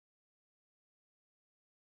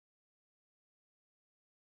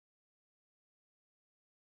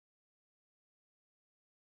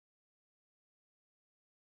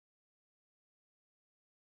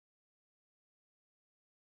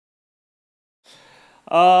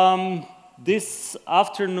This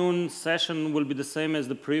afternoon session will be the same as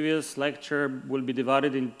the previous lecture, will be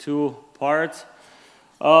divided in two parts.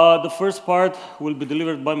 The first part will be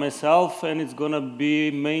delivered by myself, and it's going to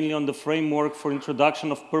be mainly on the framework for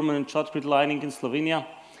introduction of permanent shotcrete lining in Slovenia,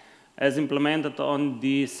 as implemented on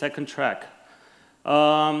the second track.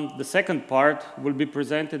 The second part will be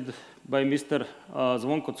presented by Mr.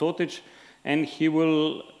 Zvonko Cotič, and he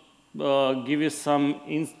will give you some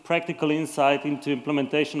practical insight into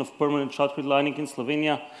implementation of permanent shotcrete lining in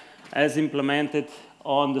Slovenia as implemented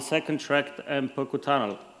on the second track and Prehod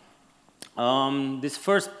tunnel. This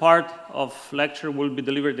first part of lecture will be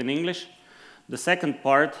delivered in English. The second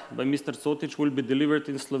part by Mr. Cotič will be delivered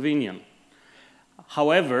in Slovenian.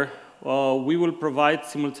 However, we will provide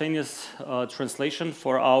simultaneous translation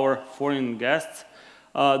for our foreign guests.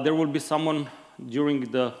 There will be someone during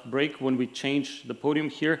the break when we change the podium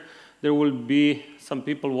here. There will be some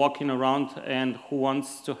people walking around and who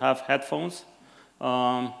wants to have headphones.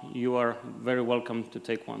 You are very welcome to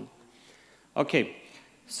take one. Okay,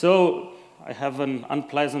 so I have an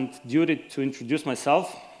unpleasant duty to introduce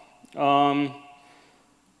myself. So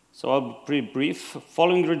I'll be pretty brief.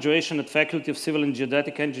 Following graduation at Faculty of Civil and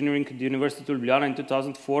Geodetic Engineering at the University of Ljubljana in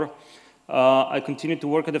 2004, I continued to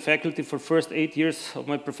work at the faculty for the first 8 years of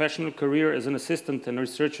my professional career as an assistant and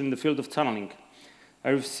researcher in the field of tunneling. I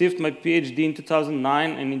received my PhD in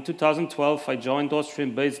 2009, and in 2012 I joined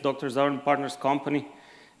Austrian-based Dr. Sauer & Partners company,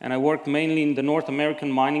 and I worked mainly in the North American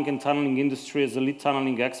mining and tunneling industry as a lead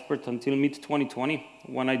tunneling expert until mid-2020,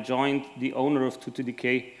 when I joined the owner of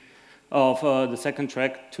 2TDK, of the second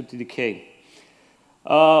track, 2TDK.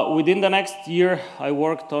 Within the next year, I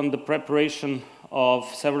worked on the preparation of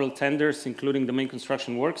several tenders, including the main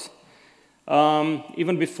construction works.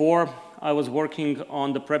 Even before, I was working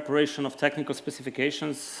on the preparation of technical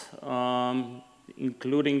specifications,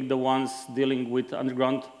 including the ones dealing with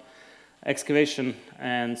underground excavation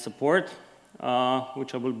and support,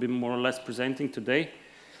 which I will be more or less presenting today.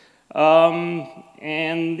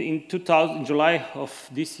 And in July of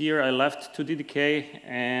this year, I left 2TDK,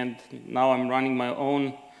 and now I'm running my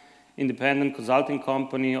own independent consulting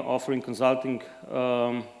company, offering consulting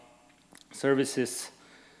services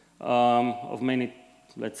of many,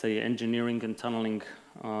 let's say, engineering and tunneling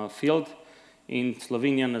field in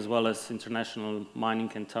Slovenian as well as international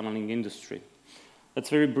mining and tunneling industry. That's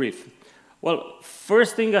very brief. Well,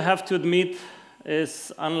 first thing I have to admit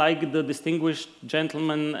is, unlike the distinguished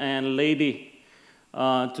gentleman and lady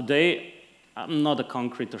today, I'm not a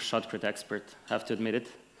concrete or shotcrete expert, I have to admit it.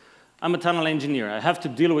 I'm a tunnel engineer. I have to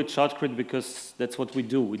deal with shotcrete because that's what we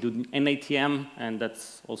do. We do NATM, and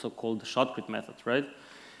that's also called the shotcrete method, right?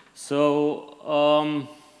 So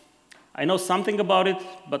I know something about it,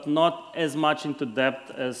 but not as much into depth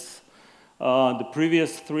as the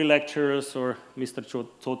previous three lecturers or Mr.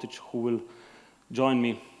 Cotič, who will join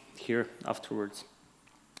me here afterwards.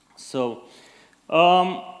 So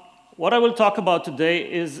what I will talk about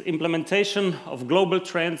today is implementation of global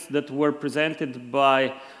trends that were presented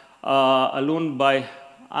by alone by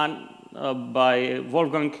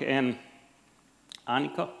Wolfgang and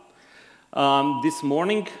Annika this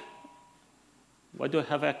morning. Why do I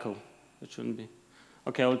have echo? It shouldn't be.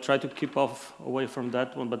 Okay, I will try to keep away from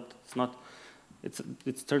that one, but it's not.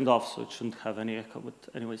 It's turned off, so it shouldn't have any echo. But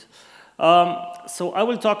anyways, so I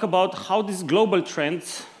will talk about how these global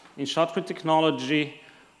trends in shotcrete technology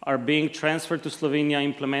are being transferred to Slovenia,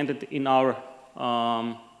 implemented in our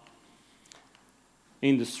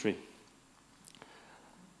industry.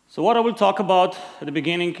 So what I will talk about at the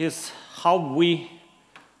beginning is how we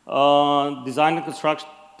designed and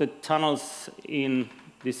constructed tunnels in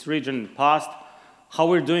this region in the past, how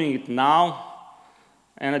we're doing it now,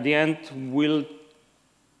 and at the end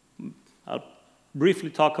I'll briefly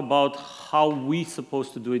talk about how we're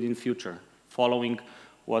supposed to do it in future, following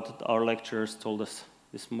what our lecturers told us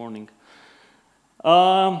this morning.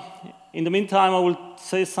 In the meantime, I will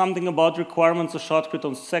say something about requirements of shotcrete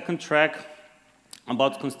on second track,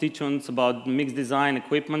 about constituents, about mixed design,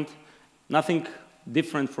 equipment. Nothing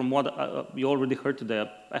different from what you already heard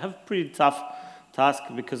today. I have a pretty tough task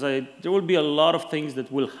because there will be a lot of things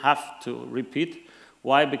that we'll have to repeat.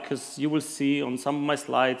 Why? Because you will see on some of my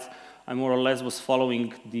slides, I more or less was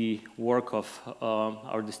following the work of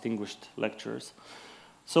our distinguished lecturers.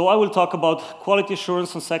 So I will talk about quality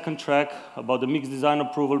assurance on second track, about the mixed design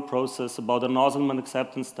approval process, about the nozzleman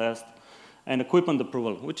acceptance test, and equipment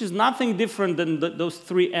approval, which is nothing different than those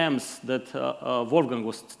 3 M's that Wolfgang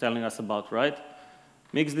was telling us about, right?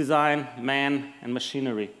 Mixed design, man, and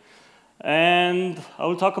machinery. And I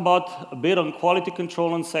will talk about a bit on quality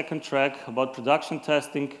control on second track, about production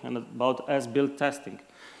testing, and about as-built testing.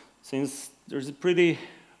 Since there's a pretty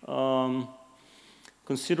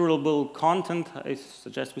considerable content, I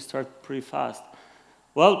suggest we start pretty fast.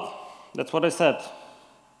 Well, that's what I said.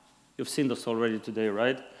 You've seen this already today,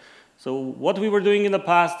 right? So what we were doing in the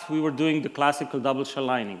past, we were doing the classical double shell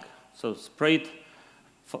lining. So sprayed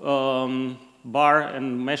bar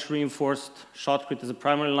and mesh reinforced Shotcrete as a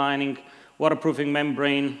primary lining, waterproofing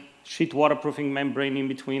membrane, sheet waterproofing membrane in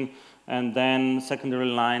between, and then secondary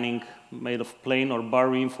lining made of plain or bar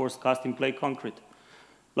reinforced casting plate concrete.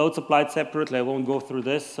 Loads applied separately, I won't go through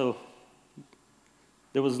this, so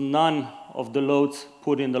there was none of the loads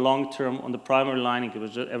put in the long term on the primary lining, it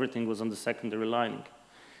was just, everything was on the secondary lining.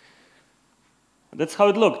 That's how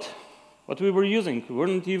it looked. What we were using, we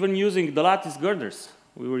weren't even using the lattice girders.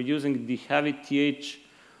 We were using the heavy TH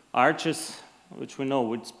arches, which we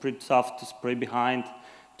know it's pretty tough to spray behind,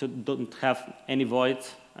 don't have any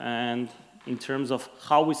voids. And in terms of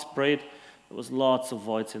how we sprayed, there was lots of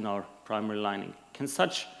voids in our primary lining. Can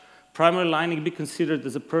such primary lining be considered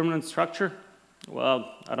as a permanent structure?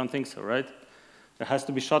 Well, I don't think so, right? There has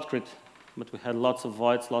to be Shotcrete, but we had lots of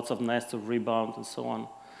voids, lots of nests of rebound, and so on.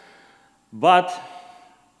 But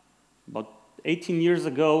about 18 years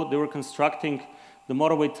ago, they were constructing the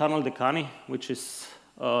motorway tunnel Decani, which is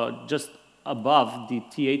just above the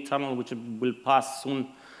T8 tunnel, which will pass soon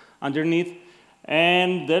underneath.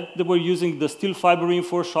 And that they were using the steel fiber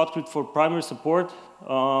reinforced Shotcrete for primary support.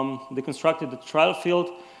 They constructed a trial field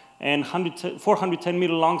and 410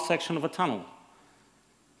 meter long section of a tunnel.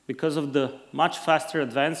 Because of the much faster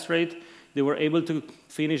advance rate, they were able to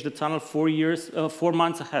finish the tunnel 4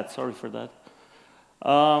 months ahead, sorry for that.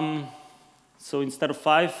 So instead of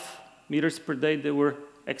 5 meters per day, they were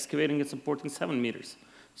excavating and supporting 7 meters.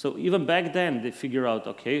 So even back then, they figured out,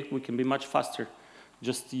 okay, we can be much faster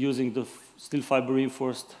just using the steel fiber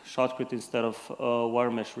reinforced Shotcrete instead of wire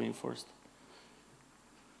mesh reinforced.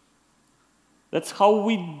 That's how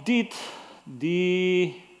we did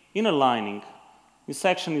the inner lining. This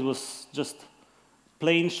section, it was just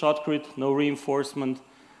plain Shotcrete, no reinforcement.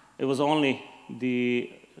 It was only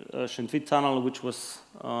the Shotcrete tunnel, which was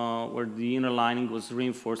where the inner lining was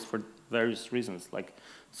reinforced for various reasons, like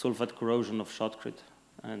sulfate corrosion of Shotcrete.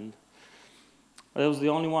 And that was the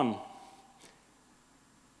only one.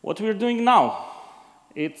 What we're doing now,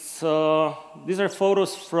 it's, these are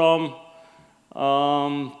photos from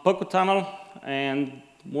Peku tunnel, and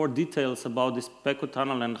more details about this Peku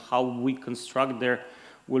tunnel and how we construct there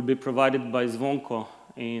will be provided by Zvonko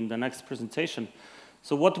in the next presentation.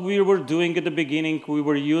 So what we were doing at the beginning, we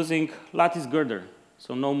were using lattice girder,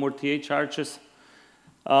 so no more TH arches.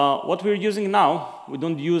 What we're using now, we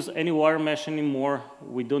don't use any wire mesh anymore,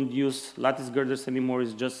 we don't use lattice girders anymore,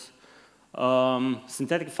 it's just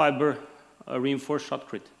synthetic fiber reinforced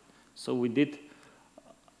Shotcrete. So we did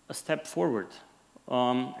a step forward.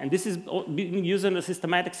 And this is being used in a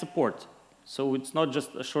systematic support. So it's not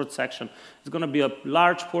just a short section. It's going to be a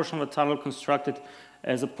large portion of a tunnel constructed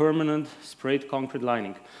as a permanent sprayed concrete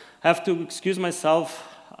lining. I have to excuse myself.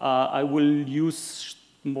 I will use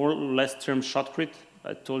more or less term Shotcrete.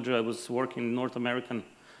 I told you I was working in North American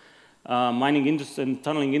mining industry and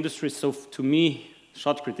tunneling industry, so to me,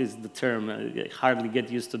 Shotcrete is the term. I hardly get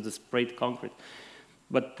used to the sprayed concrete,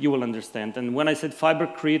 but you will understand. And when I said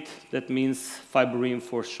fibercrete, that means fiber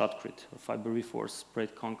reinforced Shotcrete or fiber reinforced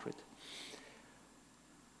sprayed concrete.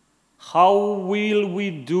 How will we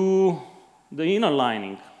do the inner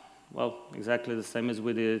lining? Well, exactly the same as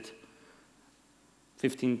we did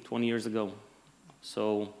 15, 20 years ago.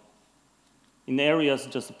 So in areas,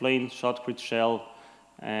 just a plain Shotcrete shell,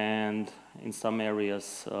 and in some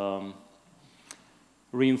areas,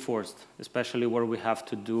 reinforced, especially where we have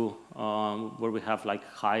to do, where we have like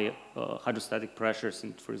high hydrostatic pressures,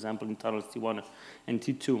 for example, in tunnels T1 and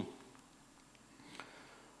T2.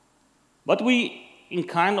 But we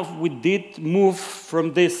did move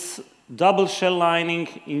from this double shell lining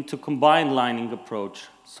into combined lining approach.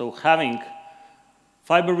 So having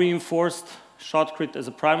fiber reinforced Shotcrete as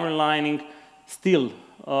a primary lining, steel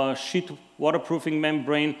sheet waterproofing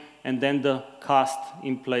membrane, and then the cast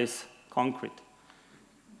in place concrete.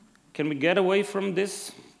 Can we get away from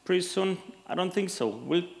this pretty soon? I don't think so.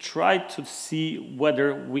 We'll try to see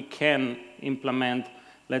whether we can implement,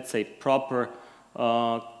 let's say, proper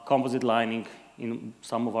composite lining in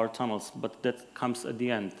some of our tunnels, but that comes at the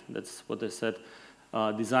end. That's what I said,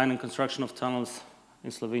 design and construction of tunnels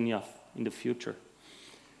in Slovenia in the future.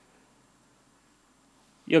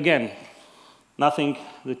 Again, nothing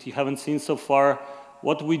that you haven't seen so far.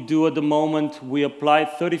 What we do at the moment, we apply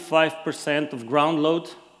 35% of ground load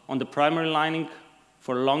on the primary lining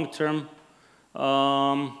for long-term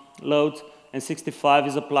load, and 65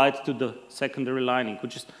 is applied to the secondary lining,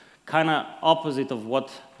 which is kind of opposite of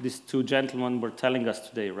what these two gentlemen were telling us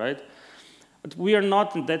today, right? But we are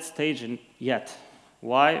not in that stage yet.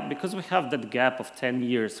 Why? Because we have that gap of 10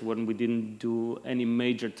 years when we didn't do any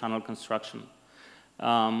major tunnel construction.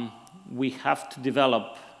 We have to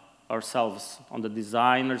develop ourselves on the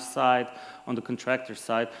designer side, on the contractor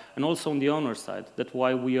side, and also on the owner side. That's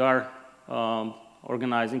why we are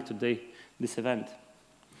organizing today this event.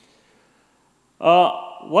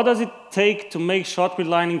 What does it take to make shotcrete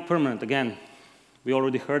lining permanent? Again, we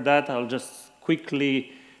already heard that. I'll just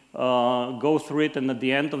quickly go through it, and at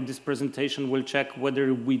the end of this presentation, we'll check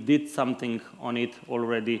whether we did something on it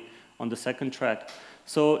already on the second track.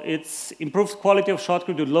 So it's improved quality of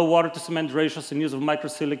shotcrete with low water to cement ratios and use of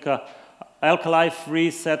microsilica, alkali-free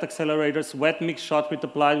set accelerators, wet mix shotcrete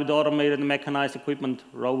applied with automated and mechanized equipment,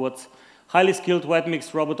 robots, highly skilled wet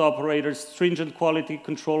mix robot operators, stringent quality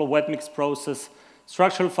control of wet mix process,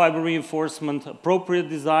 structural fiber reinforcement, appropriate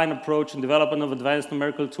design approach and development of advanced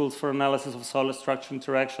numerical tools for analysis of solid structure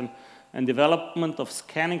interaction, and development of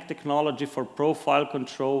scanning technology for profile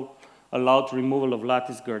control allowed removal of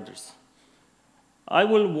lattice girders. I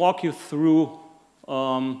will walk you through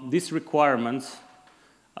these requirements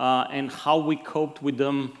and how we coped with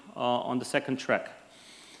them on the second track.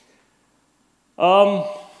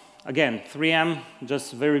 Again, 3M,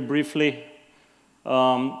 just very briefly,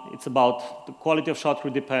 it's about the quality of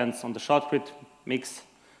shotcrete depends on the shotcrete mix.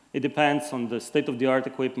 It depends on the state-of-the-art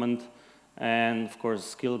equipment and, of course,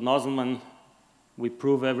 skilled nozzlemen. We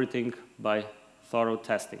prove everything by thorough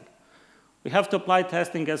testing. We have to apply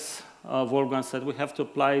testing, as Wolfgang said, we have to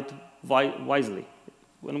apply it wisely.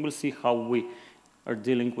 And we'll see how we are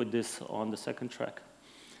dealing with this on the second track.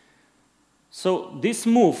 So this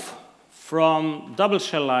move from double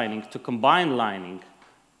shell lining to combined lining,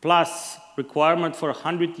 plus requirement for a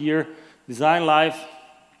 100-year design life,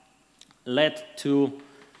 led to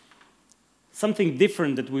something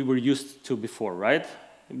different that we were used to before, right?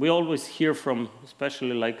 We always hear from,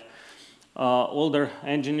 especially like older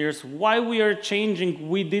engineers, why we are changing.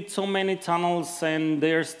 We did so many tunnels and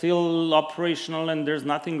they're still operational and there's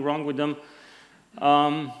nothing wrong with them.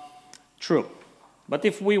 True. But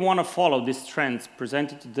if we want to follow these trends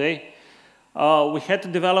presented today, we had to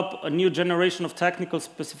develop a new generation of technical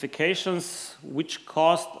specifications which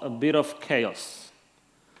caused a bit of chaos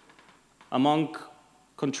among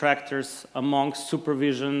contractors, among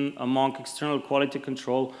supervision, among external quality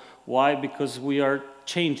control. Why? Because we are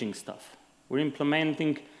changing stuff. We're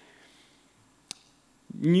implementing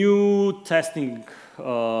new testing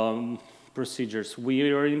procedures.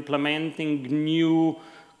 We are implementing new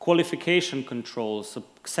qualification controls,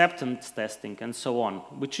 acceptance testing, and so on,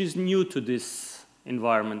 which is new to this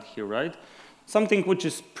environment here, right? Something which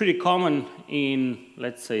is pretty common in,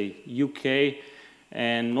 let's say, UK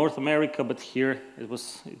and North America, but here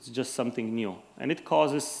it's just something new. And it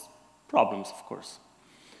causes problems, of course.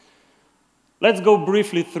 Let's go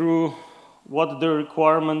briefly through what the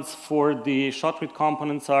requirements for the shotcrete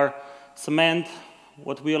components are. Cement,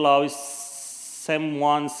 what we allow is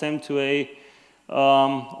SEM1, SEM2A,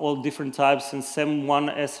 all different types, and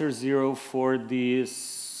SEM1 SR0 for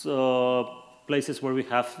these places where we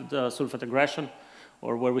have the sulfate aggression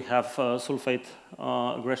or where we have sulfate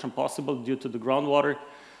aggression possible due to the groundwater.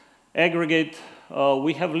 Aggregate,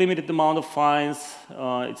 we have limited amount of fines.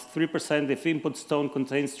 It's 3% if input stone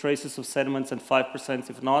contains traces of sediments and 5%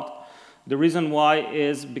 if not. The reason why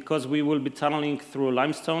is because we will be tunneling through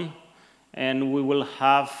limestone and we will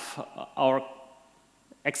have our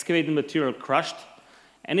excavated material crushed,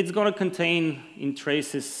 and it's going to contain in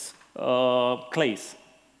traces clays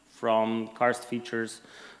from karst features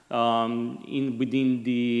within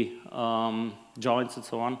the joints and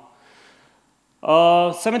so on.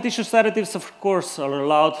 Cementitious additives, of course, are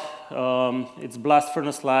allowed. It's blast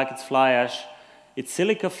furnace slag, it's fly ash, it's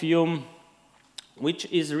silica fume, which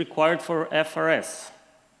is required for FRS.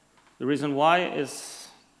 The reason why is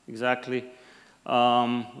exactly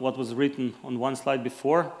what was written on one slide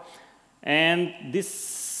before. And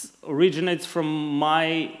this originates from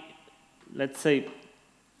my, let's say,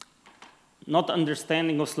 not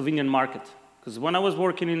understanding of Slovenian market. Because when I was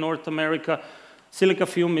working in North America, silica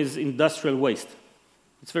fume is industrial waste.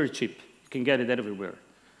 It's very cheap. You can get it everywhere.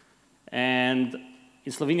 And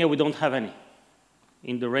in Slovenia, we don't have any.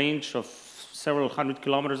 In the range of several hundred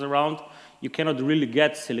kilometers around, you cannot really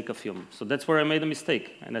get silica fume. So that's where I made a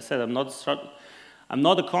mistake. And I said, I'm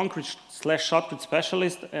not a concrete/shotcrete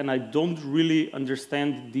specialist, and I don't really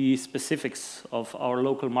understand the specifics of our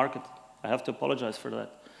local market. I have to apologize for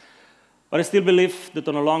that. But I still believe that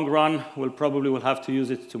on a long run, we'll probably have to use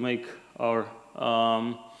it to make our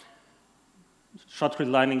shotcrete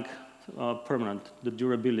lining permanent. The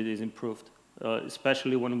durability is improved,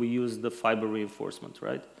 especially when we use the fiber reinforcement,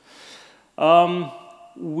 right?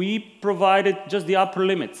 We provided just the upper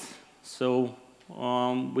limits. So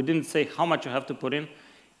we didn't say how much you have to put in.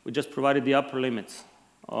 We just provided the upper limits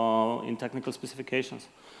in technical specifications.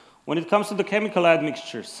 When it comes to the chemical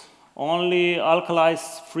admixtures, only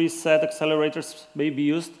alkalis free set accelerators may be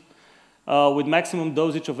used with maximum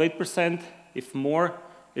dosage of 8%. If more,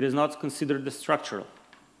 it is not considered the structural.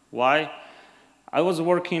 Why? I was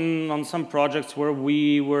working on some projects where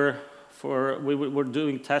we were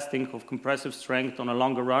doing testing of compressive strength on a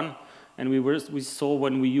longer run, and we saw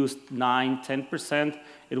when we used 9–10%,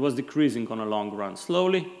 it was decreasing on a long run.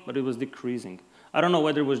 Slowly, but it was decreasing. I don't know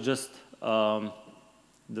whether it was just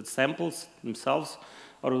the samples themselves,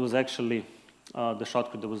 or it was actually the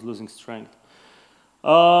Shotcrete that was losing strength.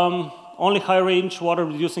 Only high-range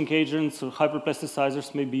water-reducing agents or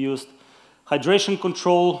hyperplasticizers may be used. Hydration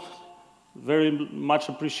control, very much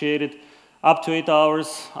appreciated. Up to 8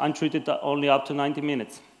 hours, untreated only up to 90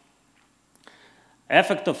 minutes.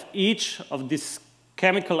 Effect of each of these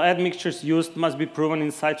chemical admixtures used must be proven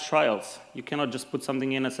in site trials. You cannot just put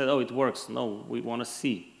something in and say, oh, it works. No, we want to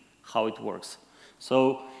see how it works.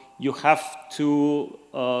 So you have to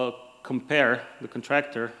compare, the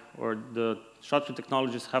contractor or the Shotcrete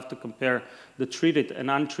technologists have to compare the treated and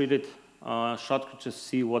untreated Shotcrete to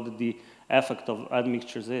see what the effect of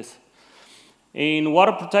admixtures is. In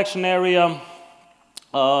water protection area,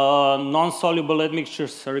 non-soluble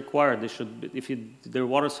admixtures are required. They should be, if they're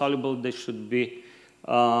water soluble, they should be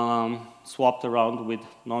swapped around with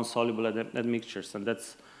non-soluble admixtures, and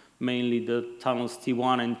that's mainly the tunnels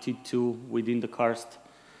T1 and T2 within the karst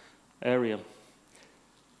area.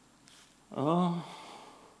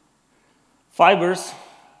 Fibers,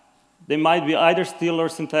 they might be either steel or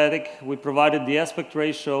synthetic. We provided the aspect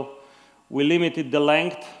ratio. We limited the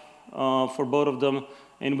length for both of them,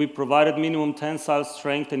 and we provided minimum tensile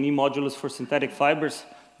strength and E modulus for synthetic fibers.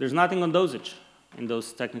 There's nothing on dosage in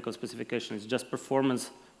those technical specifications. It's just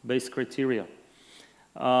performance-based criteria,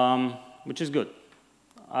 which is good.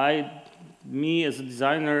 Me as a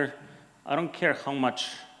designer, I don't care how much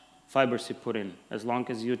fibers you put in, as long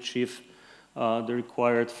as you achieve the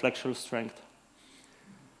required flexural strength.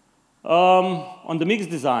 On the mixed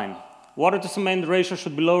design, water to cement ratio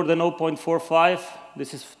should be lower than 0.45.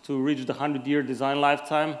 This is to reach the 100-year design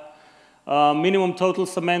lifetime. Minimum total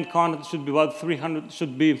cement content should be about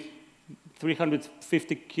 350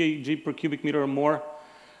 kg per cubic meter or more.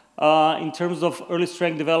 In terms of early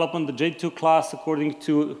strength development, the J2 class, according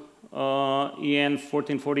to EN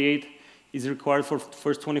 1448, is required for the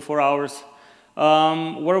first 24 hours.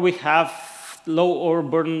 Where we have low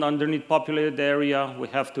overburden underneath populated area, we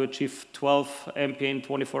have to achieve 12 MPa in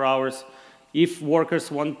 24 hours. If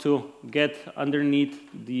workers want to get underneath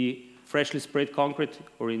the freshly sprayed concrete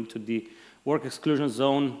or into the work exclusion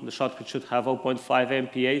zone, the Shotcrete should have 0.5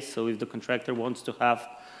 MPa. So if the contractor wants to have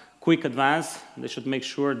quick advance, they should make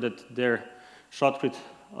sure that their Shotcrete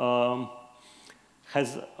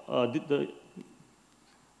has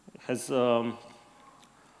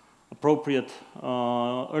appropriate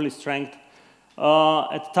early strength.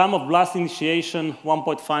 At the time of blast initiation,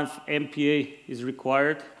 1.5 MPa is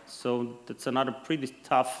required, so that's another pretty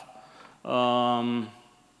tough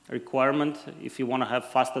requirement if you want to have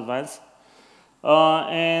fast advance.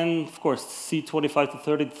 And of course, C25 to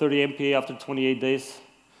 30 MPa after 28 days.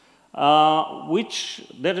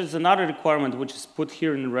 There is another requirement which is put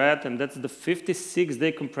here in red, and that's the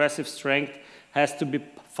 56-day compressive strength has to be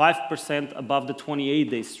 5% above the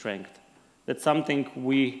 28-day strength. That's something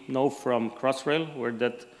we know from Crossrail, where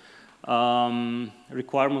that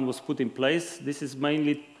requirement was put in place. This is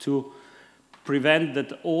mainly to prevent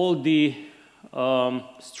that all the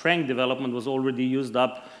strength development was already used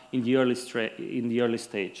up in the early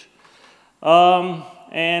stage.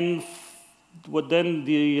 And what then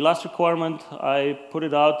the last requirement I put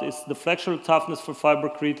it out is the flexural toughness for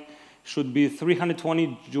fibercrete should be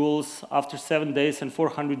 320 joules after 7 days and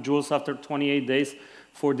 400 joules after 28 days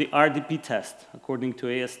for the RDP test, according to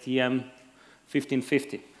ASTM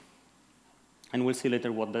 1550. And we'll see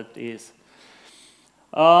later what that is.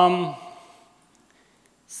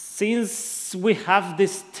 Since we have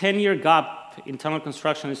this 10-year gap in tunnel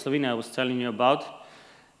construction in Slovenia I was telling you about,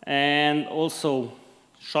 and also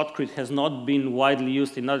Shotcrete has not been widely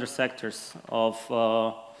used in other sectors of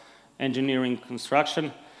engineering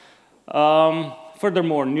construction.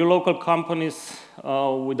 Furthermore, new local companies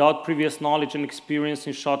without previous knowledge and experience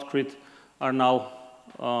in Shotcrete are now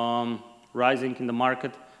rising in the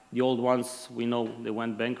market. The old ones, we know they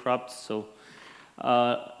went bankrupt. So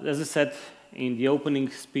as I said in the opening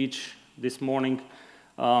speech this morning,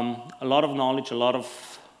 a lot of knowledge, a lot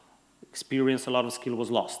of experience, a lot of skill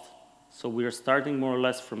was lost. So we are starting more or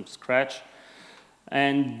less from scratch.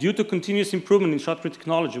 And due to continuous improvement in Shotcrete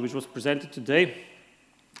technology, which was presented today,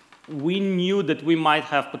 we knew that we might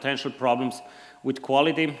have potential problems with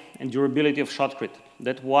quality and durability of Shotcrete.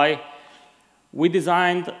 That's why we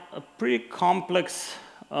designed a pretty complex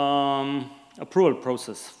approval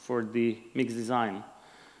process for the mix design.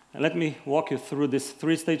 And let me walk you through this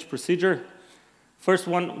three-stage procedure. First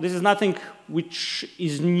one, this is nothing which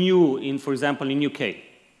is new in, for example, in UK.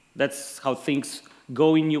 That's how things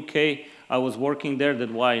go in UK. I was working there,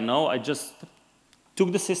 that's why I know. I just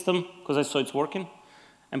took the system, because I saw it's working,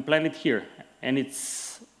 and planned it here. And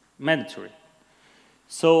it's mandatory.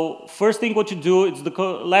 So first thing what you do, it's the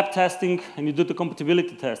lab testing, and you do the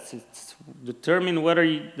compatibility tests. It's determine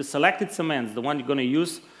whether the selected cements, the one you're going to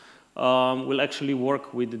use, will actually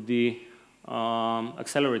work with the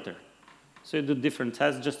accelerator. So you do different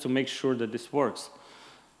tests just to make sure that this works.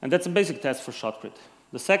 And that's a basic test for Shotcrete.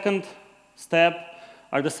 The second step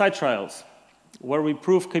are the site trials, where we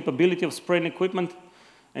prove capability of spraying equipment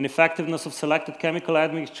and effectiveness of selected chemical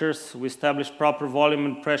admixtures. We establish proper volume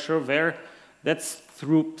and pressure of air. That's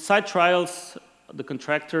through site trials, the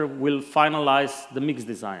contractor will finalize the mix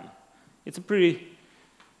design. It's a pretty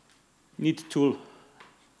neat tool.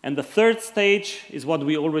 And the third stage is what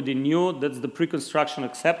we already knew. That's the pre-construction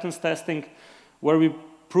acceptance testing, where we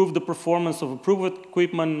prove the performance of approved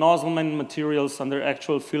equipment, nozzle and materials under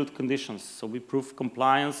actual field conditions. So we prove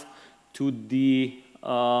compliance to the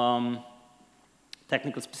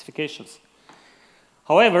technical specifications.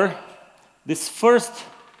 However, these first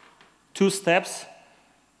two steps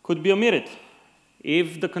could be omitted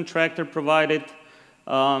if the contractor provided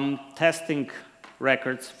testing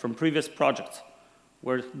records from previous projects,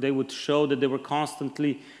 where they would show that they were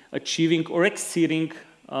constantly achieving or exceeding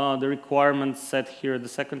the requirements set here at the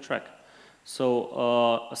second track.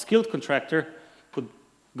 So a skilled contractor could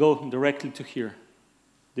go directly to here.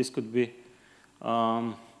 This could be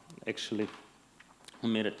actually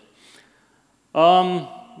omitted.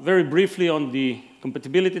 Very briefly on the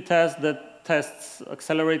compatibility test, that tests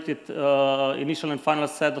accelerated initial and final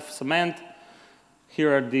set of cement.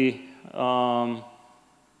 Here are the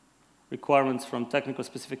requirements from technical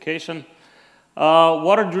specification.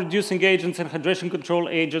 Water-reducing agents and hydration control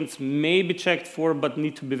agents may be checked for, but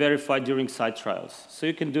need to be verified during site trials. So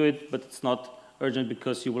you can do it, but it's not urgent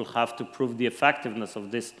because you will have to prove the effectiveness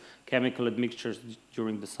of these chemical admixtures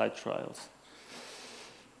during the site trials.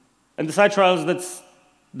 And the site trials, that's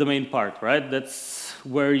the main part, right? That's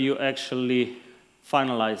where you actually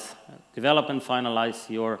finalize, develop and finalize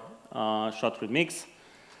your Shotcrete mix.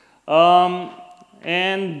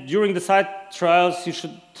 And during the site trials, you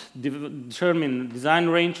should determine design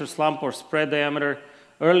range or slump or spread diameter,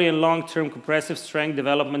 early and long-term compressive strength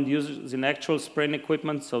development using actual spraying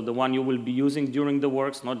equipment, so the one you will be using during the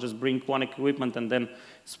works, not just bring one equipment and then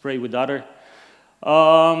spray with other.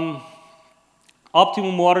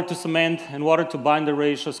 Optimum water to cement and water to binder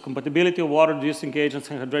ratios, compatibility of water-reducing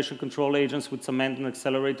agents and hydration control agents with cement and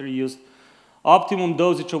accelerator used, optimum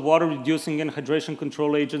dosage of water-reducing and hydration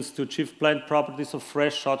control agents to achieve plant properties of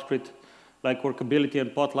fresh Shotcrete, like workability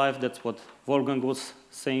and pot life. That's what Wolfgang was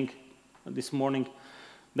saying this morning.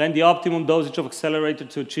 Then the optimum dosage of accelerator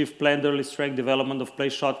to achieve planned early strength development of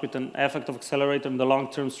placed Shotcrete and effect of accelerator in the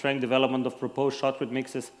long-term strength development of proposed Shotcrete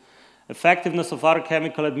mixes. Effectiveness of other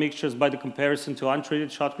chemical admixtures by the comparison to untreated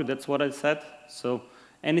Shotcrete, that's what I said. So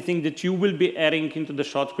anything that you will be adding into the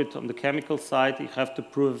Shotcrete on the chemical side, you have to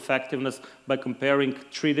prove effectiveness by comparing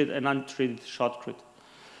treated and untreated Shotcrete.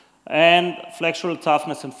 And flexural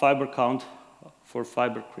toughness and fiber count for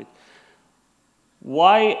fibercrete.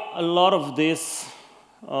 Why a lot of this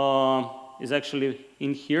is actually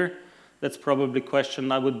in here? That's probably a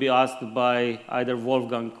question I would be asked by either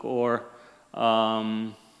Wolfgang or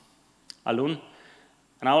Alun.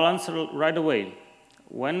 And I'll answer right away.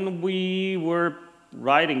 When we were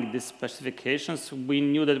writing these specifications, we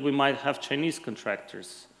knew that we might have Chinese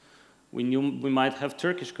contractors. We knew we might have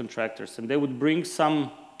Turkish contractors, and they would bring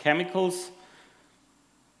some chemicals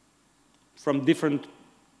from different,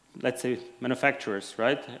 let's say, manufacturers,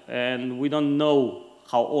 right? And we don't know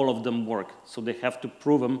how all of them work, so they have to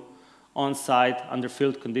prove them on site under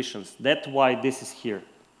field conditions. That's why this is here.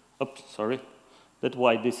 Oops, sorry. That's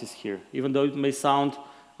why this is here. Even though it may sound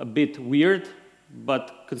a bit weird,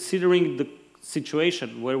 but considering the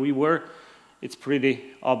situation where we were, it's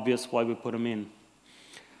pretty obvious why we put them in.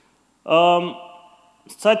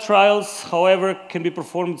 Site trials, however, can be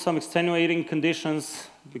performed with some extenuating conditions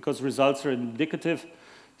because results are indicative.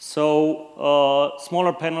 So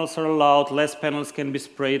smaller panels are allowed, less panels can be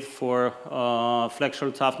sprayed for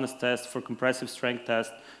flexural toughness test, for compressive strength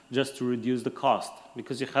test, just to reduce the cost,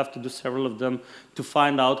 because you have to do several of them to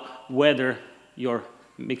find out whether your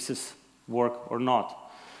mixes work or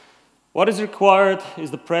not. What is required is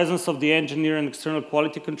the presence of the engineer and external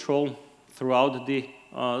quality control throughout the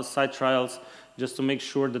site trials, just to make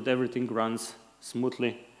sure that everything runs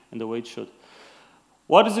smoothly and the way it should.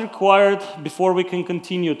 What is required before we can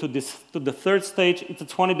continue to the third stage? It's a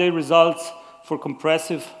 20-day results for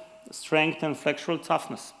compressive strength and flexural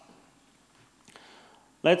toughness.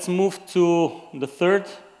 Let's move to the third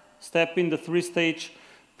step in the three-stage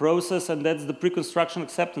process, and that's the pre-construction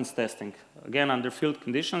acceptance testing. Again, under field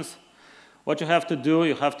conditions. What you have to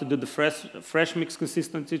do the fresh mix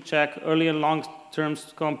consistency check, early and long-term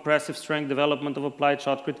compressive strength development of applied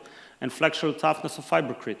shotcrete, and flexural toughness of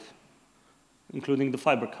fibercrete, including the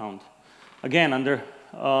fiber count. Again, under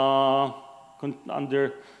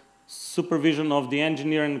supervision of the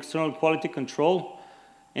engineer and external quality control.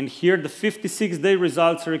 And here the 56-day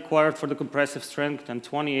results are required for the compressive strength and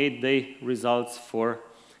 28-day results for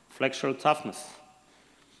flexural toughness.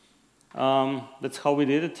 That's how we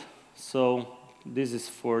did it. So this is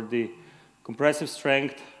for the compressive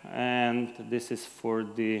strength and this is for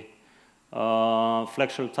the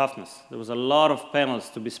flexural toughness. There was a lot of panels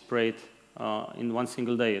to be sprayed in one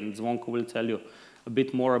single day, and Zvonko will tell you a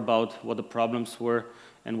bit more about what the problems were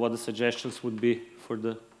and what the suggestions would be for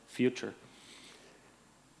the future.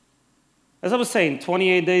 As I was saying,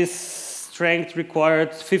 28 days strength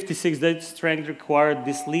required, 56 days strength required.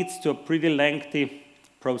 This leads to a pretty lengthy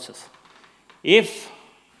process. If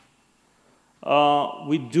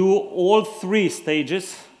we do all three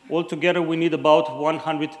stages, altogether we need about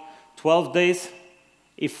 112 days.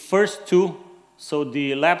 If first two, so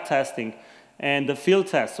the lab testing and the field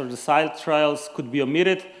tests or the site trials could be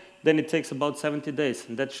omitted, then it takes about 70 days.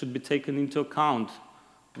 And that should be taken into account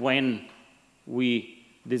when we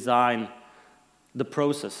design the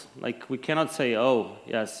process. Like, we cannot say, oh,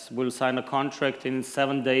 yes, we'll sign a contract in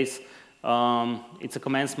 7 days. It's a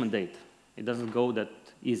commencement date. It doesn't go that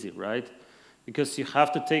easy, right? Because you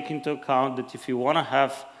have to take into account that if you want to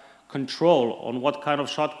have control on what kind of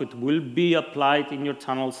shotcrete will be applied in your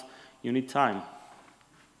tunnels, you need time.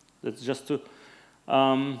 That's just to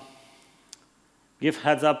give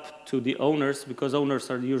heads up to the owners, because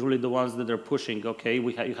owners are usually the ones that are pushing, okay,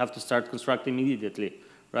 you have to start constructing immediately,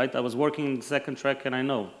 right? I was working in the second track and I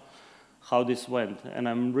know how this went. And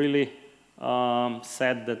I'm really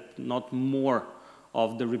sad that not more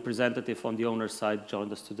of the representative on the owner side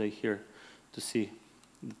joined us today here to see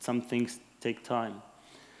that some things take time.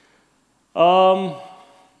 The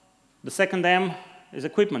second M is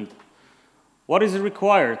equipment. What is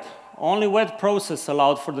required? Only wet process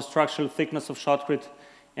allowed for the structural thickness of shotcrete,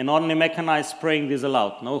 and only mechanized spraying is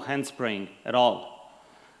allowed, no hand spraying at all.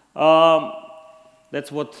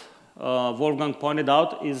 That's what Wolfgang pointed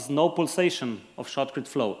out, is no pulsation of shotcrete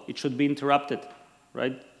flow. It should be interrupted,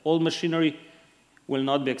 right? All machinery will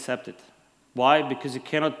not be accepted. Why? Because you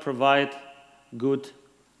cannot provide good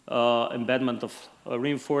embedment of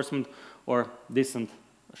reinforcement or decent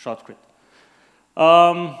shotcrete.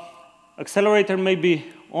 Accelerator may be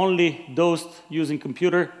only dosed using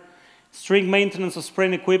computer. Strict maintenance of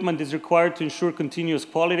spraying equipment is required to ensure continuous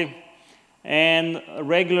quality, and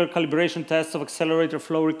regular calibration tests of accelerator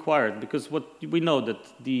flow required, because what we know that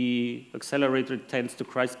the accelerator tends to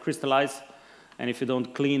crystallize, and if you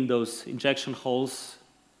don't clean those injection holes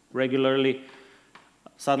regularly,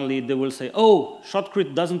 suddenly they will say, oh,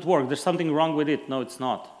 shotcrete doesn't work, there's something wrong with it. No, it's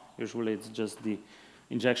not. Usually it's just the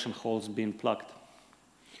injection holes being plugged.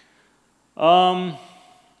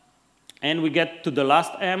 And we get to the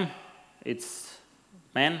last M. It's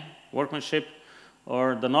man, workmanship,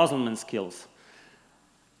 or the nozzleman skills.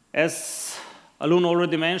 As Alun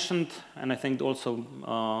already mentioned, and I think also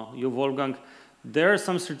you, Wolfgang, there are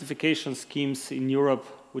some certification schemes in Europe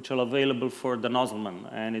which are available for the nozzleman,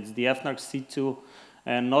 and it's the FNARC C2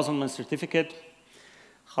 and nozzleman certificate.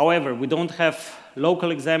 However, we don't have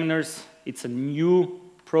local examiners. It's a new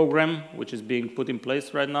program which is being put in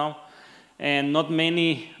place right now, and not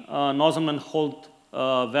many nozzlemen hold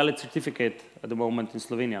a valid certificate at the moment in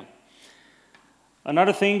Slovenia.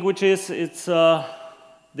 Another thing which is,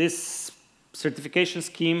 this certification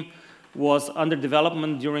scheme was under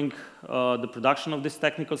development during the production of these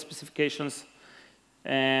technical specifications,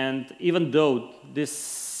 and even though this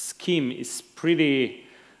scheme is pretty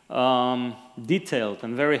detailed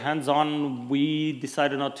and very hands-on, we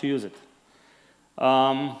decided not to use it.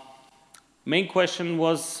 Main question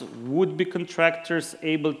was, would be contractors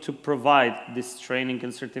able to provide this training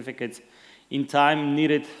and certificates in time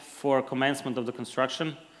needed for commencement of the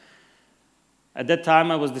construction. At that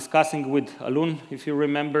time, I was discussing with Alun, if you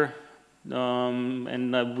remember,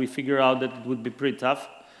 and we figured out that it would be pretty tough.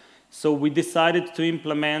 So we decided to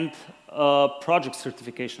implement a project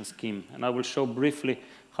certification scheme, and I will show briefly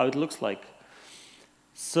how it looks like.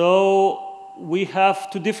 So we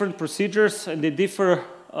have two different procedures, and they differ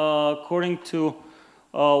according to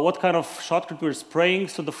what kind of shotcrete we're spraying.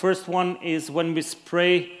 So the first one is when we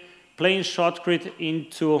spray plain shotcrete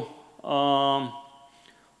into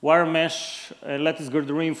wire mesh lattice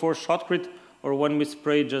girder reinforced shotcrete, or when we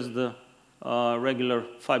spray just the regular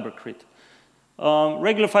fibercrete.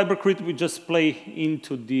 Regular fibercrete we just spray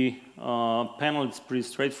into the panel. It's pretty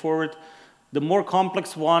straightforward. The more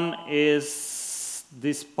complex one is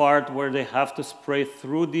this part where they have to spray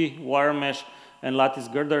through the wire mesh and lattice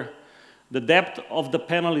girder. The depth of the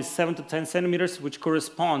panel is 7 to 10 centimeters, which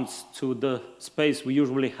corresponds to the space we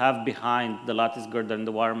usually have behind the lattice girder and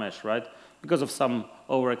the wire mesh, right? Because of some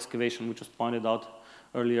over-excavation, which was pointed out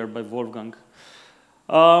earlier by Wolfgang.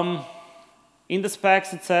 In the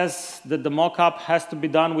specs, it says that the mock-up has to be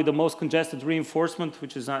done with the most congested reinforcement,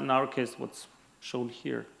 which is in our case what's shown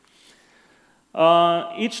here.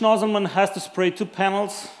 Each nozzleman has to spray 2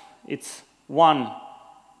 panels. It's one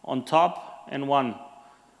on top and one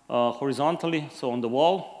horizontally, so on the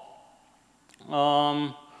wall.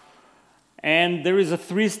 And there is a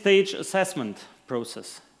 3-stage assessment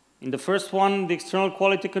process. In the first one, the external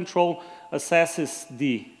quality control assesses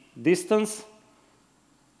the distance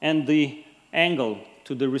and the angle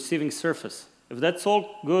to the receiving surface. If that's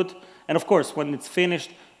all good, and of course, when it's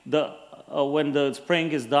finished, when the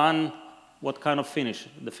spraying is done, what kind of finish?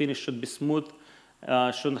 The finish should be smooth,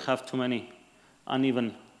 shouldn't have too many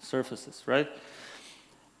uneven surfaces, right?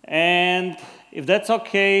 And if that's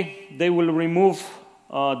okay, they will remove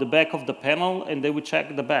the back of the panel and they will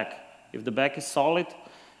check the back. If the back is solid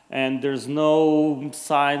and there's no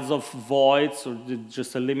signs of voids or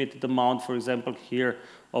just a limited amount, for example, here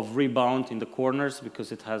of rebound in the corners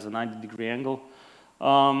because it has a 90-degree angle,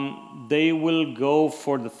 they will go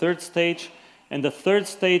for the 3rd stage. And the 3rd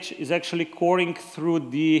stage is actually coring through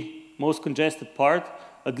the most congested part.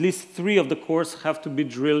 At least 3 of the cores have to be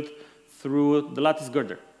drilled through the lattice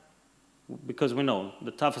girder. Because we know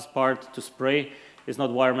the toughest part to spray is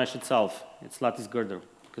not wire mesh itself, it's lattice girder,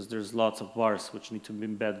 because there's lots of bars which need to be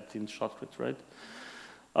embedded in shotcrete, right?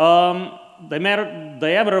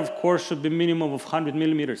 Diameter, of course, should be minimum of 100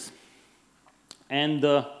 millimeters. And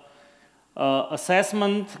the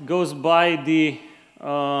assessment goes by the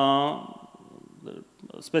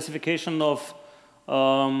specification of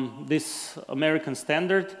this American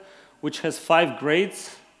standard, which has 5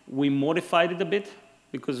 grades. We modified it a bit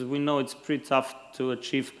because we know it's pretty tough to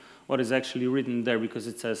achieve what is actually written there, because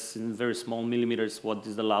it says in very small millimeters what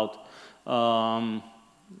is the allowed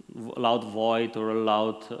void or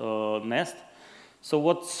allowed nest. So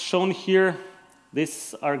what's shown here,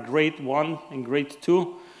 these are grade 1 and grade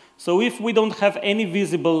 2. So if we don't have any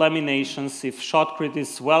visible laminations, if shotcrete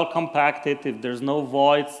is well compacted, if there's no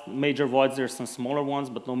voids, major voids, there's some smaller ones,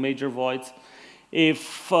 but no major voids.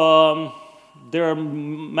 If there are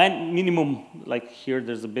minimum, like here,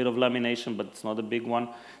 there's a bit of lamination, but it's not a big one.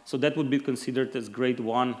 So that would be considered as grade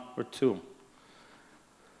 1 or 2.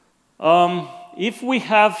 If we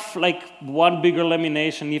have like one bigger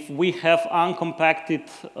lamination, if we have uncompacted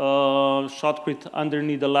shotcrete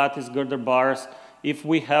underneath the lattice girder bars, if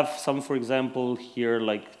we have some, for example, here,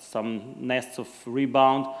 like some nests of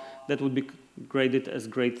rebound, that would be graded as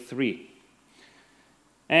grade 3.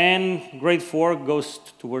 And grade 4 goes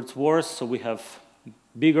towards worse, so we have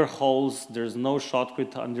bigger holes, there's no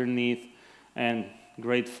shotcrete underneath, and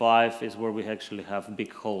grade 5 is where we actually have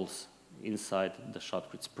big holes inside the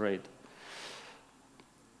shotcrete sprayed.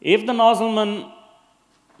 If the nozzleman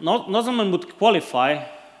would qualify,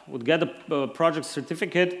 would get a project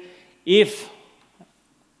certificate, if,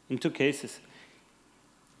 in 2 cases,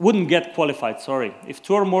 wouldn't get qualified, sorry. If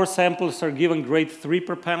 2 or more samples are given grade 3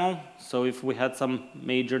 per panel, so if we had some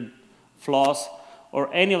major flaws,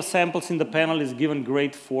 or any of samples in the panel is given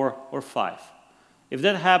grade 4 or 5. If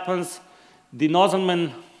that happens, the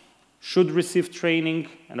nozzleman should receive training,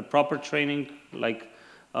 and a proper training, like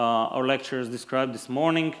our lecturers described this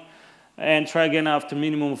morning, and try again after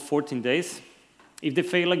minimum of 14 days. If they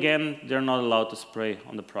fail again, they're not allowed to spray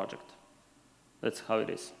on the project. That's how it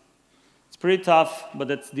is. It's pretty tough, but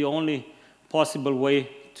that's the only possible way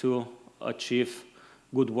to achieve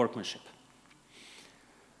good workmanship.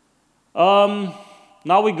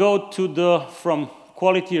 Now we go to from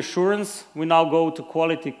quality assurance, we now go to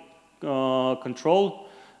quality control,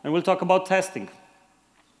 and we'll talk about testing.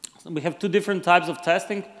 So we have 2 different types of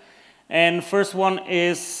testing, And first one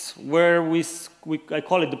is where I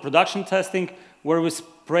call it the production testing, where we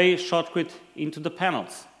spray Shotcrete into the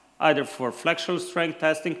panels, either for flexural strength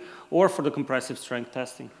testing or for the compressive strength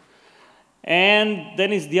testing. And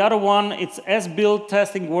then is the other one, it's as-built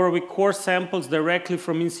testing, where we core samples directly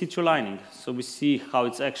from in situ lining. So we see how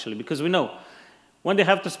it's actually, because we know when they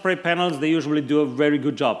have to spray panels, they usually do a very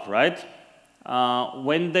good job, right?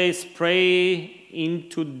 When they spray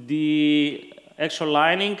into the actual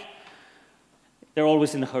lining, they're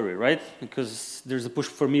always in a hurry, right? Because there's a push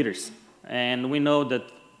for meters. And we know that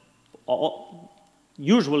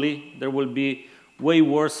usually there will be way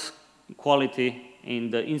worse quality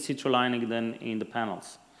in the in situ lining than in the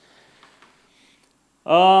panels.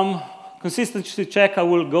 Consistency check, I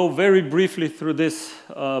will go very briefly through this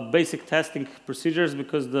basic testing procedures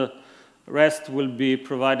because the rest will be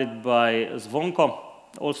provided by Zvonko,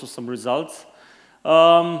 also some results.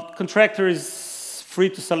 Contractor is free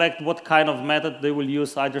to select what kind of method they will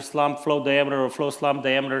use, either slump flow diameter or flow slump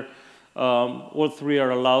diameter. All three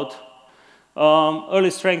are allowed.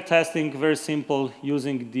 Early strength testing, very simple,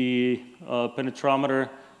 using the penetrometer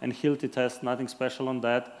and Hilti test, nothing special on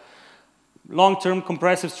that. Long-term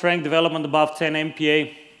compressive strength development above 10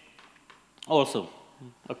 MPa, also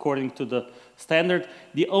according to the standard.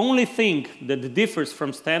 The only thing that differs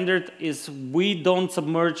from standard is we don't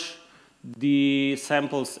submerge the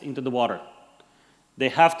samples into the water. They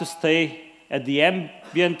have to stay at the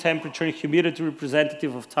ambient temperature and humidity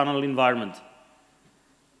representative of tunnel environment.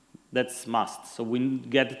 That's must. So we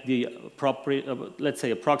get the appropriate, let's say,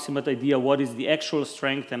 approximate idea what is the actual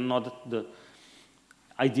strength and not the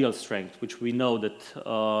ideal strength, which we know that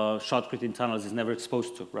Shotcrete in tunnels is never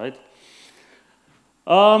exposed to, right?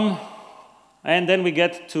 And then we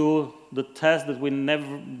get to the test that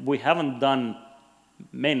we haven't done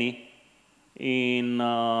many in,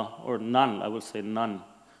 or none, I will say none,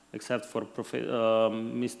 except for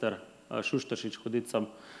Mr. Šuštaršić, who did some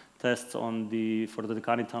tests on for the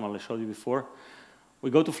Dekani tunnel I showed you before.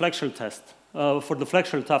 We go to flexural test, for the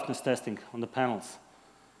flexural toughness testing on the panels.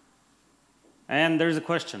 And there's a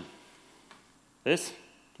question, this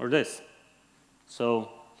or this? So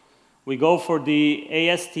we go for the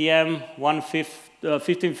ASTM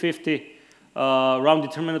 1550 round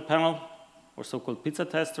determinant panel, or so-called pizza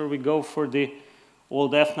test, or we go for the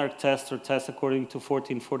old FNARC test, or test according to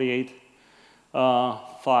 1448-5.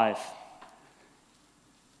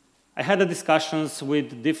 I had discussions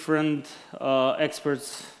with different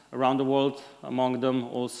experts around the world, among them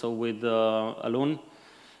also with Alun.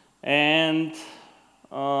 And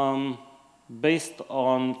based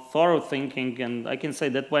on thorough thinking, and I can say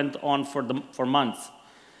that went on for months,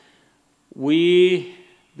 we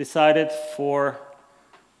decided for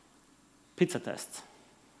pizza tests.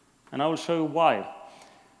 And I will show you why.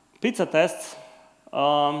 Pizza tests,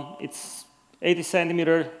 it's 80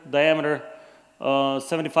 centimeter diameter,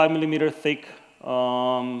 75 millimeter thick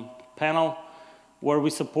panel, where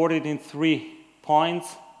we support it in 3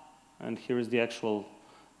 points. And here is the actual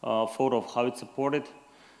photo of how it's supported.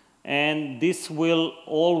 And this will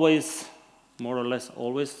always, more or less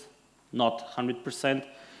always, not 100%,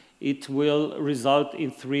 it will result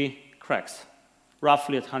in 3 cracks,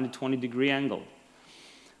 roughly at 120-degree angle.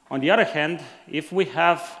 On the other hand, if we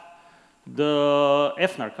have the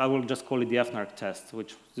FNARC, I will just call it the FNARC test,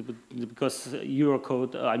 which, because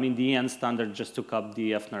Eurocode, I mean the EN standard just took up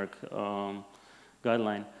the FNARC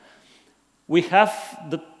guideline. We have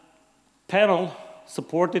the panel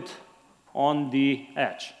supported on the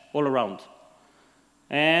edge, all around.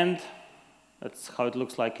 And that's how it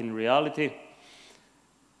looks like in reality.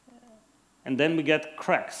 And then we get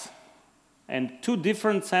cracks. And 2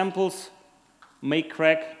 different samples may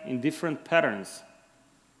crack in different patterns.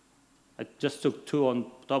 I just took 2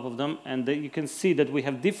 on top of them, and you can see that we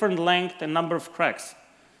have different length and number of cracks.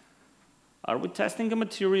 Are we testing a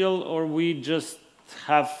material, or we just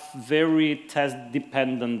have very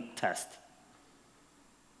test-dependent test?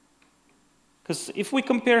 Because if we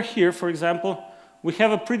compare here, for example, we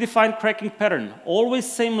have a predefined cracking pattern,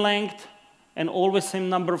 always same length and always same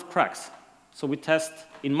number of cracks. So we test,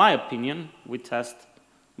 in my opinion, we test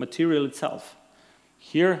material itself.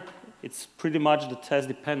 Here, it's pretty much the test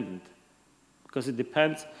dependent, because it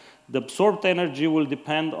depends, the absorbed energy will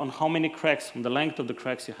depend on how many cracks, on the length of the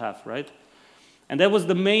cracks you have, right? And that was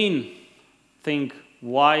the main thing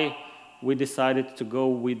why we decided to go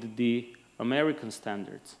with the American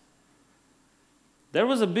standards. There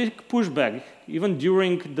was a big pushback, even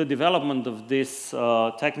during the development of this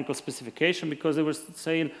technical specification, because they were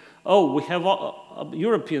saying, oh, we have a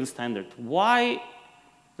European standard. Why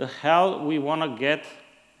the hell we want to get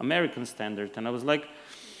American standard? And I was like,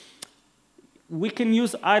 we can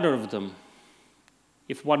use either of them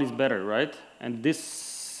if one is better, right? And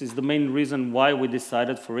this is the main reason why we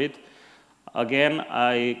decided for it. Again,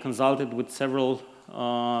 I consulted with several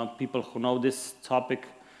people who know this topic,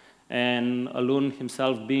 and Alun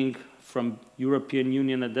himself being from European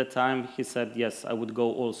Union at that time, he said, yes, I would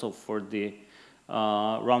go also for the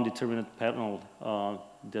round determinant panel,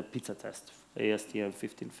 the pizza test, ASTM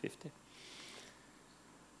 1550.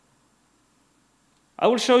 I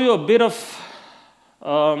will show you a bit of,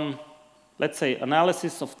 let's say,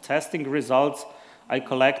 analysis of testing results I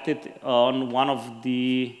collected on one of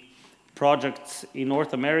the projects in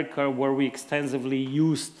North America where we extensively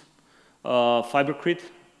used Fibercrete.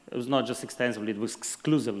 It was not just extensively, it was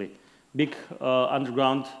exclusively. Big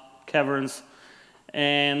underground caverns.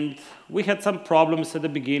 And we had some problems at the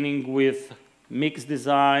beginning with mix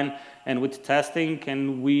design and with testing,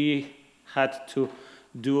 and we had to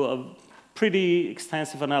do a pretty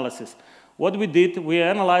extensive analysis. What we did, we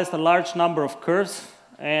analyzed a large number of curves,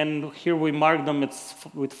 and here we marked them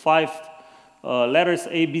with 5 letters,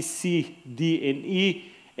 A, B, C, D, and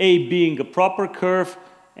E, A being a proper curve,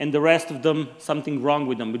 and the rest of them, something wrong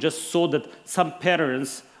with them. We just saw that some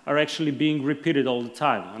patterns are actually being repeated all the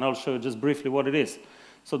time, and I'll show you just briefly what it is.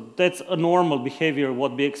 So that's a normal behavior,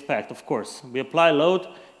 what we expect, of course. We apply load,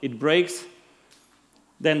 it breaks,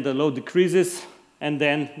 then the load decreases, and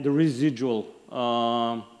then the residual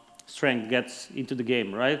strength gets into the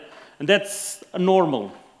game, right? And that's a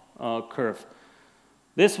normal curve.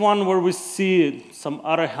 This one where we see some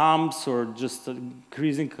other humps or just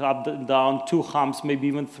increasing up and down, 2 humps, maybe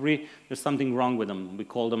even 3, there's something wrong with them. We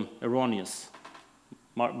call them erroneous.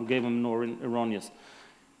 We gave them erroneous.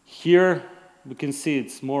 Here, we can see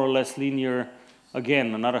it's more or less linear.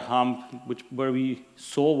 Again, another hump, where we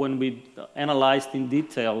saw when we analyzed in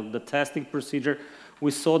detail the testing procedure,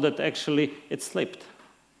 we saw that actually it slipped.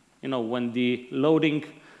 You know, when the loading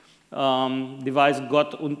device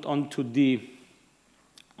got onto the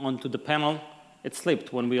panel, it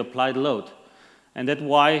slipped when we applied load. And that's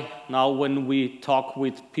why now when we talk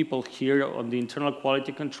with people here on the internal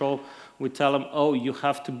quality control, we tell them, oh, you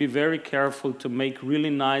have to be very careful to make really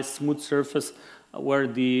nice, smooth surface where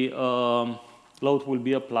the load will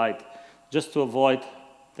be applied, just to avoid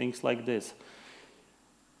things like this.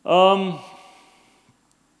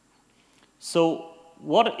 So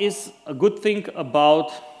what is a good thing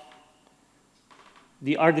about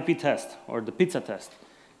the RDP test, or the pizza test,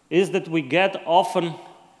 is that we get often,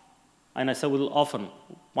 and I say often,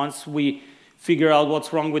 once we figure out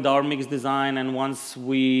what's wrong with our mix design and once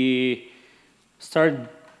we start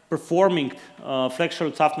performing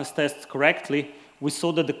flexural toughness tests correctly, we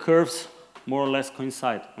saw that the curves more or less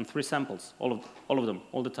coincide on 3 samples, all of them,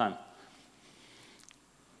 all the time.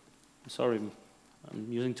 Sorry, I'm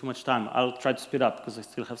using too much time. I'll try to speed up because I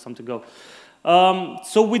still have some to go.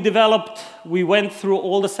 So we went through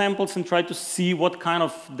all the samples and tried to see what kind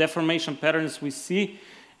of deformation patterns we see.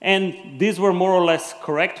 And these were more or less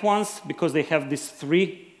correct ones because they have these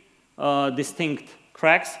 3 distinct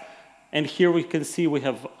cracks. And here we can see we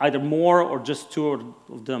have either more or just 2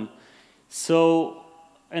 of them. So,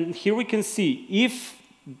 and here we can see if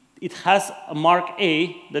it has a mark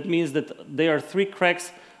A, that means that there are 3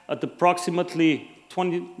 cracks at approximately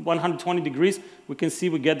 120 degrees, we can see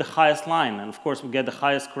we get the highest line, and of course we get the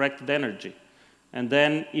highest corrected energy. And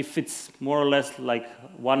then if it's more or less like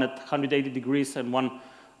one at 180 degrees and one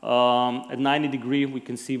at 90 degrees, we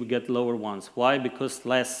can see we get lower ones. Why? Because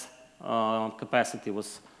less capacity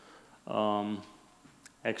was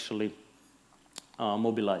actually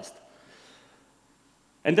mobilized.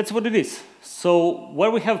 And that's what it is. So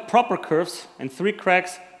where we have proper curves and 3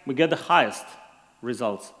 cracks, we get the highest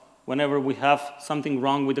results. Whenever we have something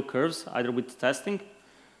wrong with the curves, either with testing,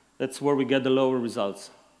 that's where we get the lower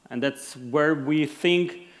results. And that's where we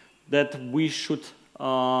think that we should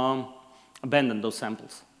abandon those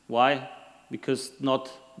samples. Why? Because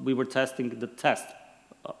we were testing the test,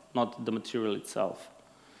 not the material itself.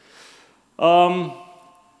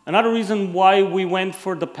 Another reason why we went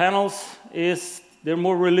for the panels is they're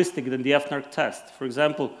more realistic than the FNARC test. For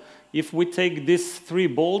example, if we take these 3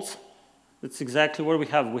 bolts, that's exactly where we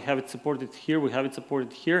have. We have it supported here, we have it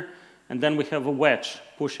supported here, and then we have a wedge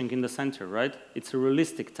pushing in the center, right? It's a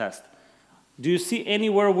realistic test. Do you see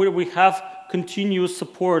anywhere where we have continuous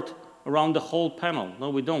support around the whole panel? No,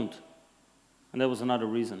 we don't. And that was another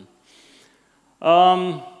reason.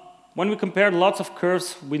 When we compared lots of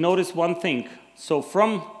curves, we noticed one thing. So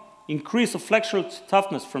from increase of flexural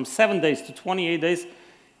toughness from 7 days to 28 days,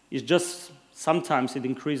 it's just sometimes it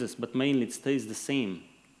increases, but mainly it stays the same.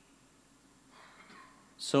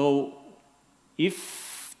 So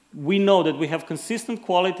if we know that we have consistent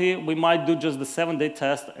quality, we might do just the 7-day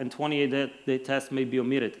test, and 28-day test may be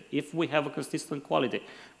omitted if we have a consistent quality.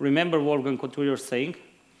 Remember Wolfgang Couturier saying?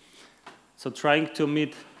 So trying to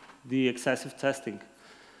omit the excessive testing.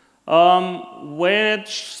 Wedge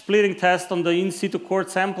splitting test on the in situ core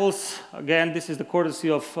samples. Again, this is the courtesy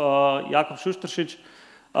of Jakub Šušteršič.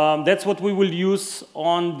 That's what we will use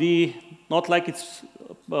on the, not like it's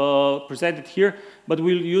presented here, but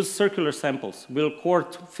we'll use circular samples. We'll core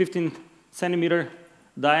 15 centimeter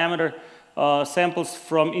diameter samples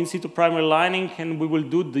from in situ primary lining, and we will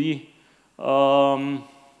do the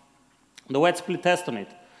wet split test on it.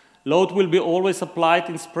 Load will be always applied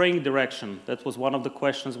in spraying direction. That was one of the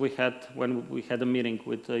questions we had when we had a meeting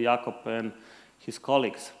with Jakub and his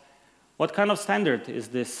colleagues. What kind of standard is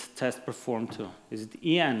this test performed to? Is it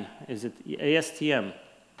EN? Is it ASTM?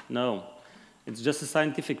 No. It's just a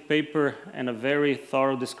scientific paper and a very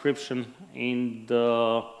thorough description in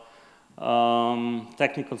the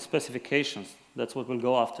technical specifications. That's what we'll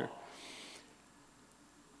go after.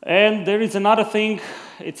 And there is another thing.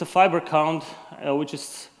 It's a fiber count, which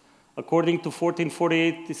is according to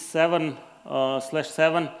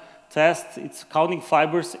 1448-7/7 test. It's counting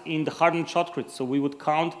fibers in the hardened shotcrete. So we would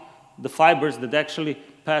count the fibers that actually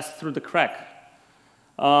pass through the crack.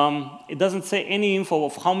 It doesn't say any info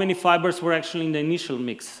of how many fibers were actually in the initial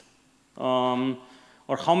mix or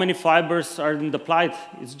how many fibers are in the plight.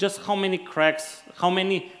 It's just how many cracks, how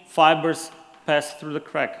many fibers pass through the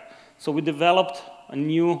crack. So we developed a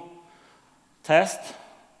new test,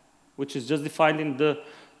 which is just defined in the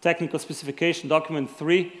technical specification document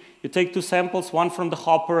 3. You take 2 samples, one from the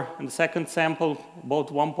hopper and the second sample,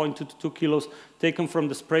 about 1.2 to 2 kilos, taken from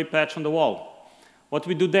the spray patch on the wall. What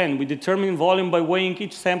we do then, we determine volume by weighing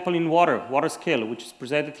each sample in water scale, which is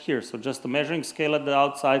presented here. So just a measuring scale at the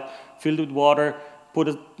outside, filled with water,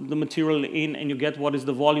 put the material in, and you get what is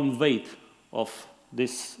the volume weight of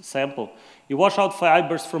this sample. You wash out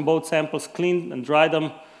fibers from both samples, clean and dry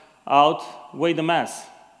them out, weigh the mass.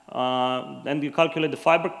 Then you calculate the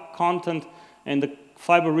fiber content and the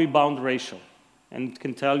fiber rebound ratio. And it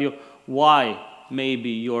can tell you why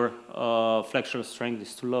maybe your flexural strength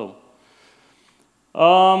is too low.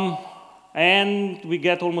 And we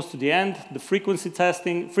get almost to the end. The frequency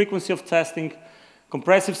of testing,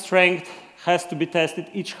 compressive strength has to be tested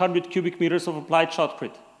each 100 cubic meters of applied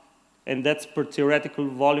shotcrete. And that's per theoretical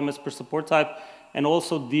volume as per support type, and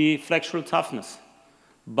also the flexural toughness.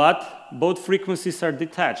 But both frequencies are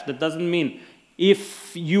detached. That doesn't mean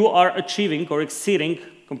if you are achieving or exceeding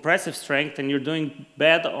compressive strength and you're doing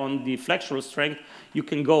bad on the flexural strength, you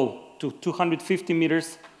can go to 250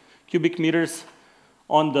 cubic meters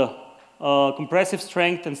on the compressive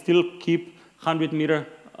strength and still keep 100 meter,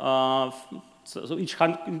 so each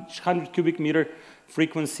 100 cubic meter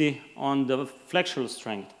frequency on the flexural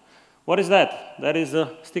strength. What is that? That is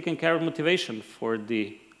a stick and carrot motivation for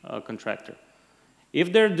the contractor.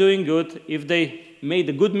 If they're doing good, if they made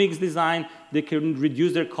a good mix design, they can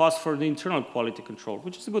reduce their cost for the internal quality control,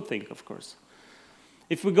 which is a good thing, of course.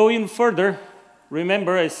 If we go in further,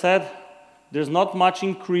 remember I said there's not much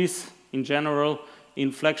increase in general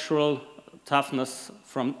in flexural toughness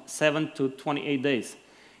from 7 to 28 days.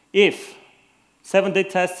 If 7-day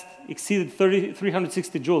test exceeded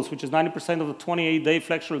 360 joules, which is 90% of the 28-day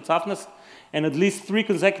flexural toughness, and at least 3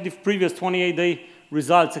 consecutive previous 28-day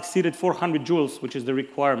results exceeded 400 joules, which is the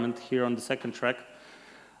requirement here on the second track,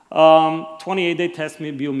 28-day test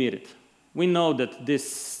may be omitted. We know that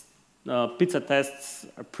these pizza tests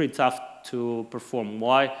are pretty tough to perform.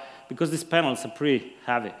 Why? Because these panels are pretty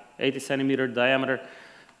heavy, 80 centimeter diameter.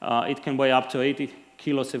 It can weigh up to 80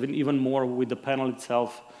 kilos, even more with the panel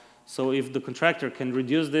itself. So if the contractor can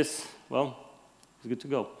reduce this, well, it's good to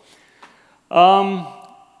go.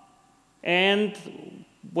 And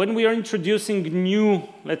when we are introducing new,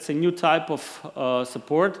 let's say, new type of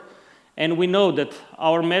support, and we know that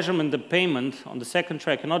our measurement, the payment on the second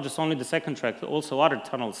track, and not just only the second track, but also other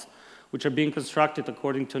tunnels, which are being constructed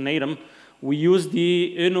according to NATM, we use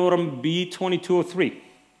the norm B2203.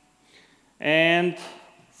 And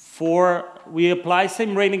we apply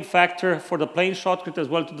same rating factor for the plain shotcrete as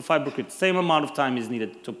well to the fibercrete. Same amount of time is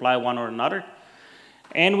needed to apply one or another.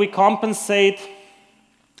 And we compensate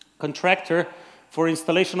contractor for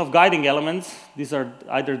installation of guiding elements. These are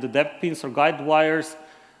either the depth pins or guide wires,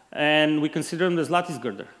 and we consider them as lattice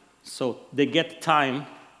girder. So they get time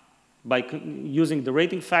by using the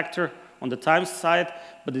rating factor on the time side,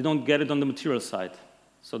 but they don't get it on the material side.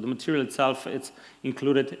 So the material itself, it's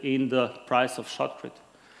included in the price of shotcrete.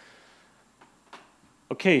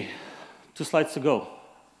 Okay, 2 slides to go,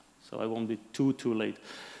 so I won't be too late.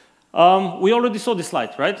 We already saw this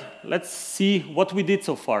slide, right? Let's see what we did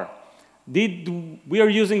so far. We are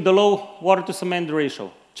using the low water to cement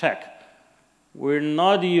ratio. Check. We're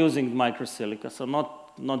not using microsilica, so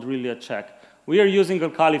not really a check. We are using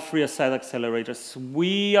alkali-free acid accelerators.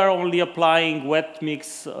 We are only applying wet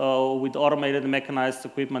mix with automated and mechanized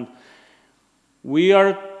equipment. We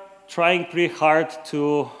are trying pretty hard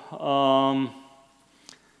to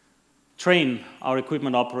train our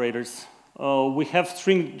equipment operators. We have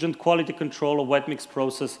stringent quality control of wet mix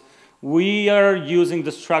process. We are using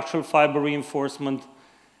the structural fiber reinforcement.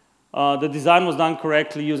 The design was done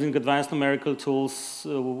correctly using advanced numerical tools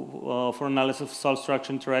for analysis of solid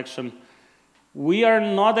structure interaction. We are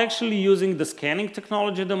not actually using the scanning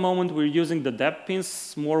technology at the moment. We're using the depth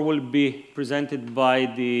pins. More will be presented by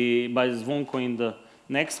Zvonko in the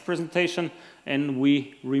next presentation. And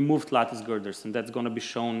we removed lattice girders, and that's going to be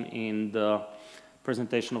shown in the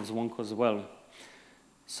presentation of Zvonko as well.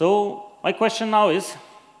 So my question now is,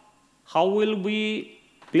 how will we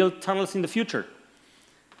build tunnels in the future?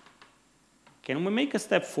 Can we make a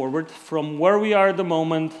step forward from where we are at the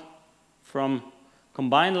moment, from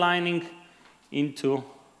combined lining into,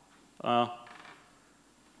 no,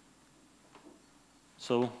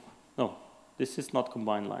 this is not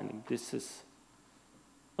combined lining. This is,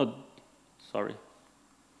 sorry.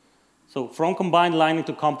 So from combined lining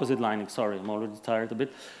to composite lining. Sorry, I'm already tired a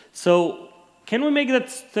bit. So can we make that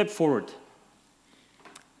step forward?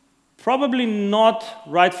 Probably not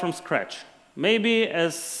right from scratch. Maybe,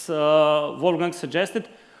 as Wolfgang suggested,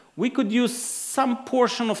 we could use some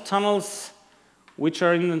portion of tunnels which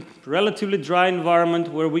are in a relatively dry environment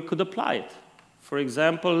where we could apply it. For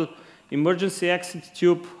example, emergency exit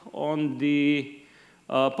tube on the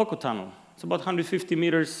Poco tunnel. It's about 150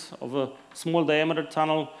 meters of a small diameter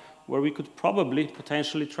tunnel where we could probably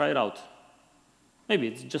potentially try it out. Maybe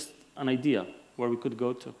it's just an idea where we could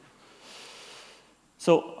go to.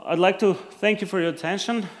 So I'd like to thank you for your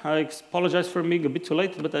attention. I apologize for being a bit too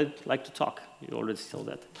late, but I'd like to talk. You already saw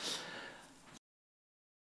that.